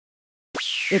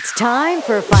It's time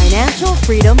for Financial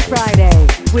Freedom Friday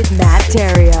with Matt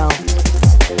Theriault.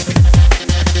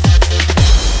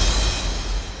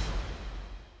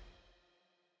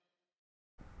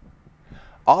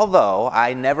 Although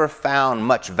I never found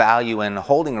much value in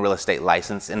holding a real estate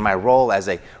license in my role as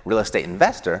a real estate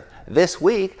investor, this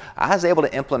week I was able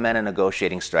to implement a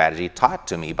negotiating strategy taught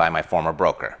to me by my former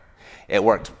broker. It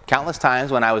worked countless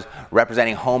times when I was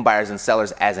representing home buyers and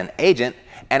sellers as an agent,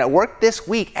 and it worked this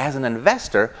week as an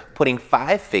investor, putting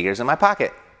 5 figures in my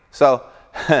pocket. So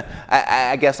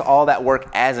I guess all that work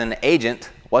as an agent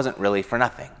wasn't really for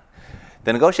nothing.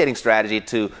 The negotiating strategy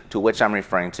to which I'm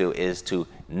referring to is to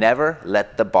never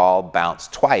let the ball bounce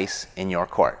twice in your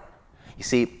court. You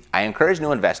see, I encourage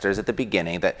new investors at the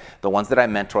beginning, that the ones that I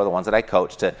mentor, the ones that I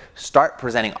coach, to start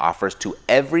presenting offers to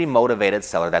every motivated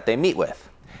seller that they meet with.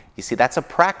 You see, that's a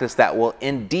practice that will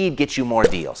indeed get you more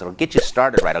deals. It'll get you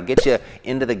started right. It'll get you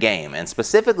into the game. And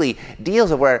specifically, deals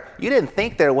of where you didn't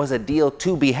think there was a deal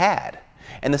to be had.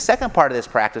 And the second part of this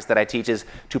practice that I teach is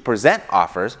to present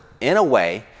offers in a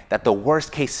way that the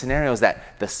worst case scenario is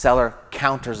that the seller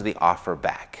counters the offer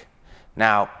back.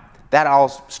 Now, that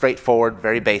all's straightforward,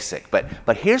 very basic.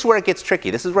 But here's where it gets tricky.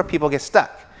 This is where people get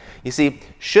stuck. You see,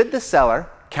 should the seller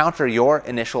counter your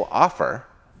initial offer,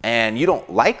 and you don't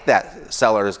like that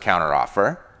seller's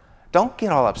counteroffer, don't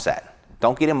get all upset.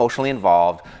 Don't get emotionally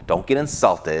involved. Don't get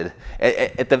insulted.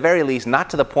 At the very least, not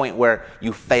to the point where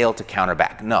you fail to counter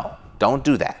back. No, don't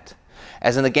do that.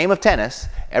 As in the game of tennis,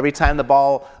 every time the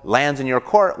ball lands in your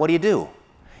court, what do?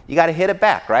 You got to hit it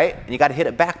back, right? And you got to hit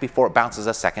it back before it bounces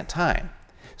a second time.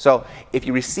 So if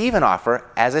you receive an offer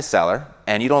as a seller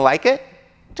and you don't like it,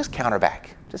 just counter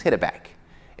back. Just hit it back.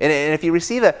 And if you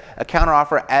receive a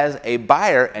counteroffer as a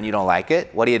buyer and you don't like it,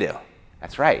 what do?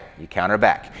 That's right, you counter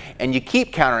back. And you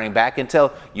keep countering back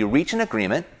until you reach an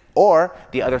agreement or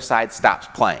the other side stops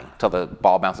playing, until the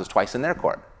ball bounces twice in their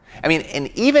court. I mean, and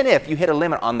even if you hit a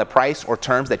limit on the price or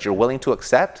terms that you're willing to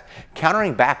accept,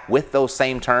 countering back with those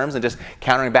same terms and just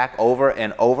countering back over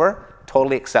and over,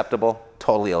 totally acceptable,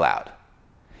 totally allowed.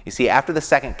 You see, after the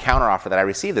second counteroffer that I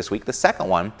received this week, the second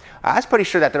one, I was pretty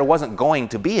sure that there wasn't going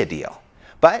to be a deal.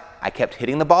 But I kept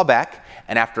hitting the ball back,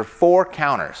 and after 4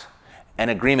 counters, an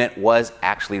agreement was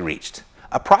actually reached.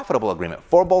 A profitable agreement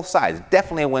for both sides,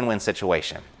 definitely a win-win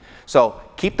situation. So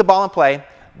keep the ball in play,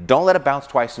 don't let it bounce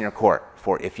twice in your court,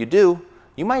 for if you do,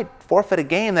 you might forfeit a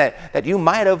game that you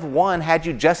might have won had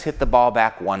you just hit the ball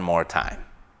back one more time.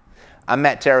 I'm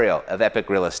Matt Theriault of Epic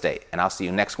Real Estate, and I'll see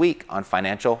you next week on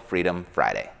Financial Freedom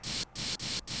Friday.